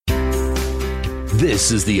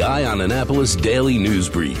This is the Eye on Annapolis Daily News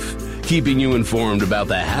Brief, keeping you informed about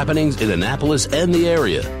the happenings in Annapolis and the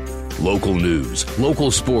area. Local news,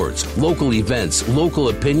 local sports, local events, local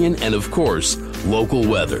opinion, and of course, local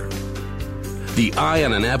weather. The Eye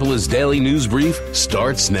on Annapolis Daily News Brief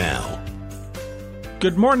starts now.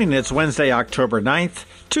 Good morning. It's Wednesday, October 9th,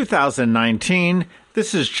 2019.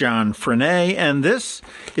 This is John Frenaye, and this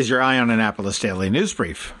is your Eye on Annapolis Daily News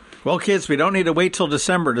Brief. Well, kids, we don't need to wait till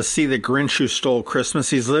December to see the Grinch who stole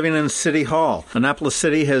Christmas. He's living in City Hall. Annapolis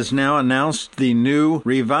City has now announced the new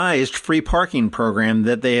revised free parking program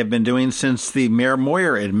that they have been doing since the Mayor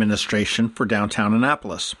Moyer administration for downtown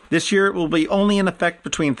Annapolis. This year, it will be only in effect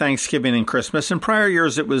between Thanksgiving and Christmas. In prior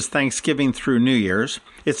years, it was Thanksgiving through New Year's.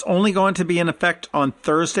 It's only going to be in effect on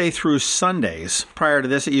Thursday through Sundays. Prior to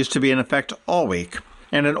this, it used to be in effect all week.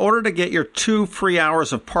 And in order to get your 2 free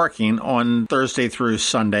hours of parking on Thursday through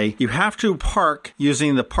Sunday, you have to park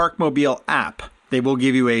using the Parkmobile app. They will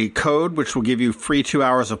give you a code which will give you free 2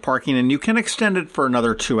 hours of parking, and you can extend it for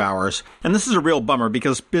another 2 hours. And this is a real bummer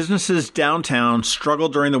because businesses downtown struggle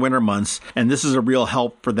during the winter months, and this is a real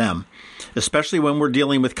help for them, especially when we're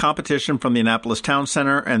dealing with competition from the Annapolis Town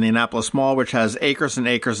Center and the Annapolis Mall, which has acres and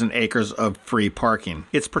acres and acres of free parking.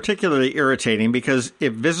 It's particularly irritating because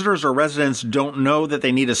if visitors or residents don't know that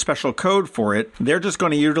they need a special code for it, they're just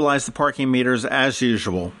going to utilize the parking meters as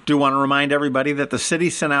usual. Do want to remind everybody that the city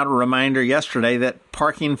sent out a reminder yesterday that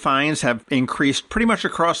parking fines have increased pretty much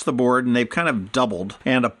across the board, and they've kind of doubled.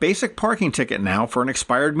 And a basic parking ticket now for an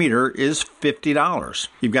expired meter is $50.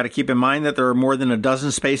 You've got to keep in mind that there are more than a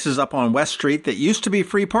dozen spaces up on West Street that used to be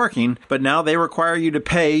free parking, but now they require you to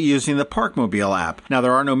pay using the Parkmobile app. Now,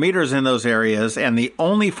 there are no meters in those areas, and the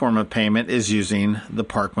only form of payment is using the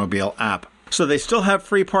Parkmobile app. So they still have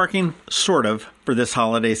free parking, sort of, for this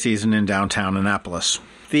holiday season in downtown Annapolis.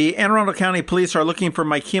 The Anne Arundel County Police are looking for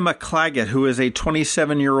Mykema Claggett, who is a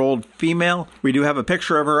 27-year-old female. We do have a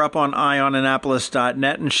picture of her up on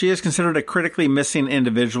eyeonannapolis.net, and she is considered a critically missing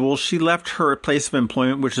individual. She left her place of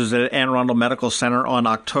employment, which is at Anne Arundel Medical Center, on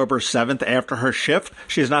October 7th after her shift.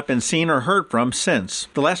 She has not been seen or heard from since.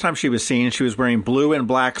 The last time she was seen, she was wearing blue and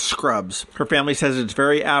black scrubs. Her family says it's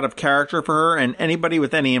very out of character for her, and anybody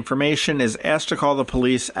with any information is asked to call the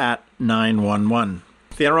police at 911.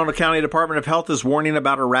 The Anne Arundel County Department of Health is warning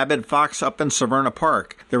about a rabid fox up in Severna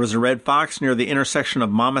Park. There was a red fox near the intersection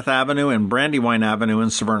of Monmouth Avenue and Brandywine Avenue in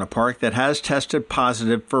Severna Park that has tested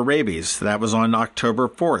positive for rabies. That was on October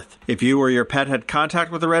 4th. If you or your pet had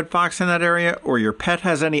contact with a red fox in that area, or your pet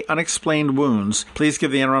has any unexplained wounds, please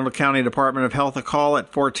give the Anne Arundel County Department of Health a call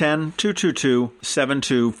at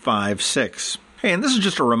 410-222-7256. Hey, and this is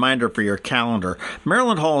just a reminder for your calendar.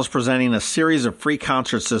 Maryland Hall is presenting a series of free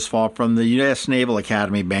concerts this fall from the U.S. Naval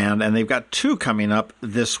Academy Band, and they've got 2 coming up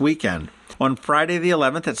this weekend. On Friday the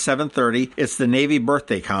 11th at 7:30, it's the Navy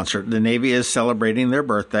birthday concert. The Navy is celebrating their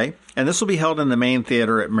birthday, and this will be held in the main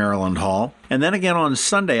theater at Maryland Hall. And then again on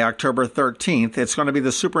Sunday, October 13th, it's going to be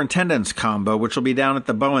the Superintendent's Combo, which will be down at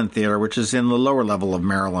the Bowen Theater, which is in the lower level of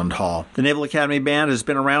Maryland Hall. The Naval Academy Band has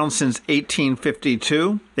been around since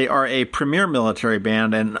 1852. They are a premier military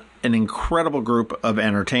band and an incredible group of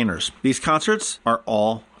entertainers. These concerts are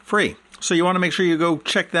all free. So you want to make sure you go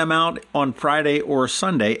check them out on Friday or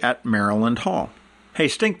Sunday at Maryland Hall. Hey,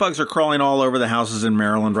 stink bugs are crawling all over the houses in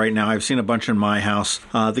Maryland right now. I've seen a bunch in my house.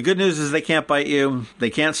 The good news is they can't bite you,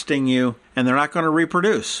 they can't sting you, and they're not going to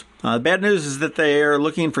reproduce. The bad news is that they are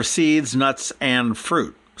looking for seeds, nuts, and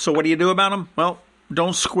fruit. So what do you do about them? Well,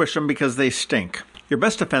 don't squish them because they stink. Your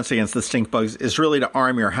best defense against the stink bugs is really to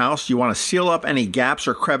arm your house. You want to seal up any gaps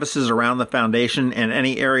or crevices around the foundation and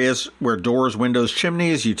any areas where doors, windows,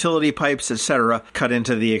 chimneys, utility pipes, etc. cut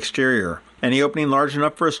into the exterior. Any opening large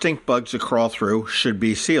enough for a stink bug to crawl through should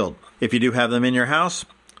be sealed. If you do have them in your house,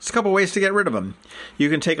 there's a couple ways to get rid of them. You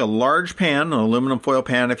can take a large pan, an aluminum foil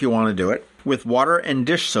pan if you want to do it, with water and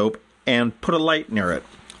dish soap and put a light near it.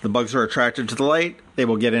 The bugs are attracted to the light, they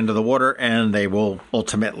will get into the water, and they will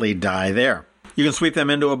ultimately die there. You can sweep them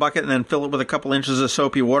into a bucket and then fill it with a couple inches of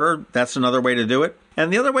soapy water. That's another way to do it. And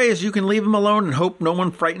the other way is you can leave them alone and hope no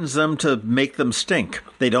one frightens them to make them stink.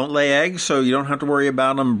 They don't lay eggs, so you don't have to worry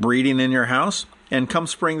about them breeding in your house. And come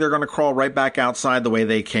spring, they're going to crawl right back outside the way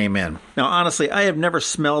they came in. Now, honestly, I have never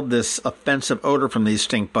smelled this offensive odor from these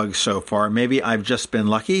stink bugs so far. Maybe I've just been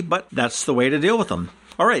lucky, but that's the way to deal with them.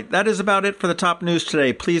 All right, that is about it for the top news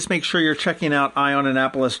today. Please make sure you're checking out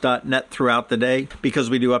eyeonannapolis.net throughout the day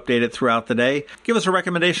because we do update it throughout the day. Give us a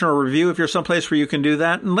recommendation or review if you're someplace where you can do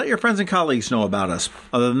that, and let your friends and colleagues know about us.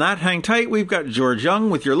 Other than that, hang tight. We've got George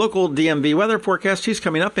Young with your local DMV weather forecast. He's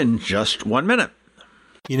coming up in just 1 minute.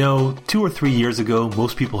 You know, 2 or 3 years ago,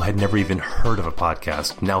 most people had never even heard of a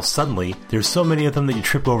podcast. Now suddenly, there's so many of them that you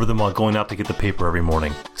trip over them while going out to get the paper every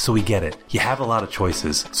morning. So we get it. You have a lot of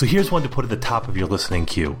choices. So here's one to put at the top of your listening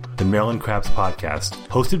queue. The Maryland Crabs Podcast.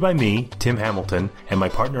 Hosted by me, Tim Hamilton, and my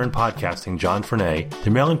partner in podcasting, John Frenay,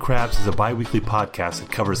 The Maryland Crabs is a bi-weekly podcast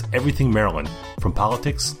that covers everything Maryland, from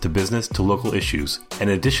politics to business to local issues. And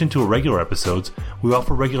in addition to regular episodes, we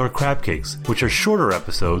offer regular crab cakes, which are shorter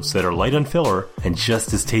episodes that are light on filler and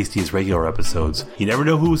just as tasty as regular episodes. You never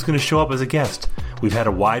know who's going to show up as a guest. We've had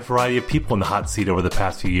a wide variety of people in the hot seat over the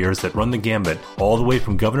past few years that run the gambit, all the way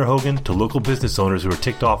from Governor Hogan to local business owners who are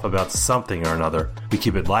ticked off about something or another. We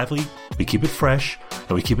keep it lively, we keep it fresh,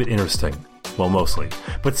 and we keep it interesting. Well, mostly.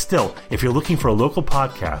 But still, if you're looking for a local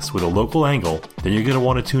podcast with a local angle, then you're going to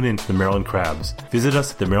want to tune in to the Maryland Crabs. Visit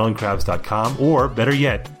us at themarylandcrabs.com, or better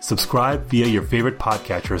yet, subscribe via your favorite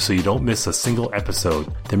podcatcher so you don't miss a single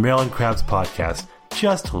episode. The Maryland Crabs Podcast.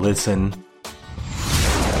 Just listen.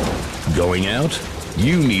 Going out?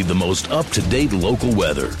 You need the most up-to-date local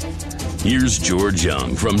weather. Here's George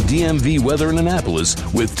Young from DMV Weather in Annapolis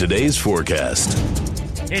with today's forecast.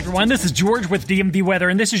 Hey everyone, this is George with DMV Weather,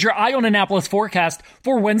 and this is your Eye on Annapolis forecast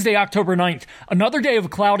for Wednesday, October 9th. Another day of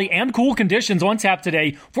cloudy and cool conditions on tap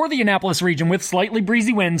today for the Annapolis region with slightly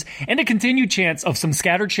breezy winds and a continued chance of some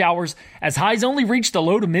scattered showers as highs only reach the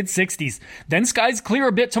low to mid-60s. Then skies clear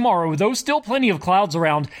a bit tomorrow, though still plenty of clouds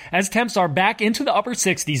around as temps are back into the upper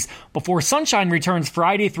 60s before sunshine returns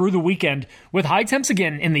Friday through the weekend with high temps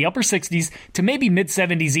again in the upper 60s to maybe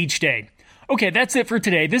mid-70s each day. Okay, that's it for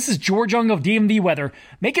today. This is George Young of DMV Weather.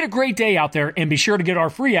 Make it a great day out there, and be sure to get our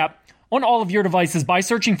free app on all of your devices by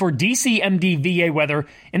searching for DCMDVA Weather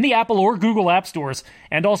in the Apple or Google App Stores.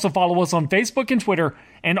 And also follow us on Facebook and Twitter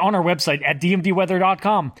and on our website at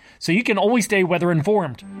dmvweather.com so you can always stay weather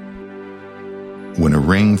informed. When a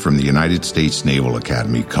ring from the United States Naval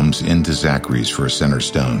Academy comes into Zachary's for a center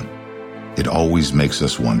stone, it always makes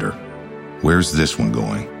us wonder, where's this one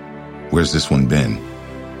going? Where's this one been?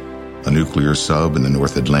 A nuclear sub in the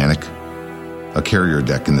North Atlantic, a carrier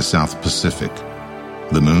deck in the South Pacific,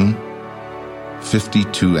 the moon?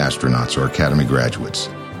 52 astronauts are Academy graduates,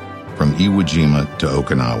 from Iwo Jima to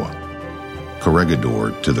Okinawa,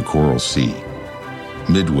 Corregidor to the Coral Sea,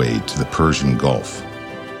 Midway to the Persian Gulf,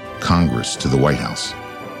 Congress to the White House.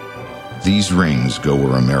 These rings go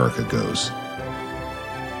where America goes.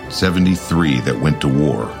 73 that went to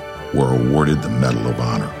war were awarded the Medal of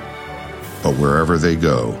Honor. But wherever they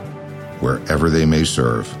go, wherever they may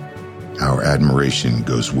serve, our admiration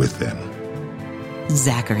goes with them.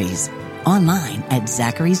 Zachary's. Online at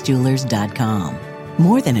zacharysjewelers.com.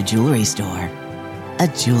 More than a jewelry store, a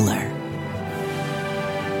jeweler.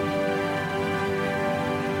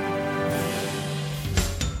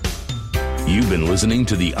 You've been listening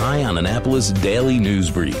to the Eye on Annapolis Daily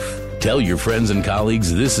News Brief. Tell your friends and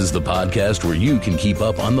colleagues this is the podcast where you can keep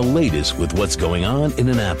up on the latest with what's going on in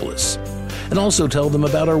Annapolis. And also tell them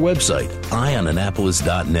about our website,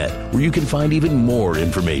 eyeonannapolis.net, where you can find even more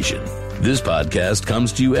information. This podcast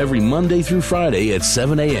comes to you every Monday through Friday at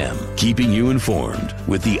 7 a.m., keeping you informed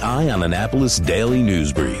with the Eye on Annapolis Daily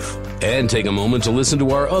News Brief. And take a moment to listen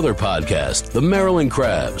to our other podcast, The Maryland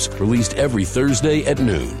Crabs, released every Thursday at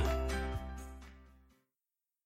noon.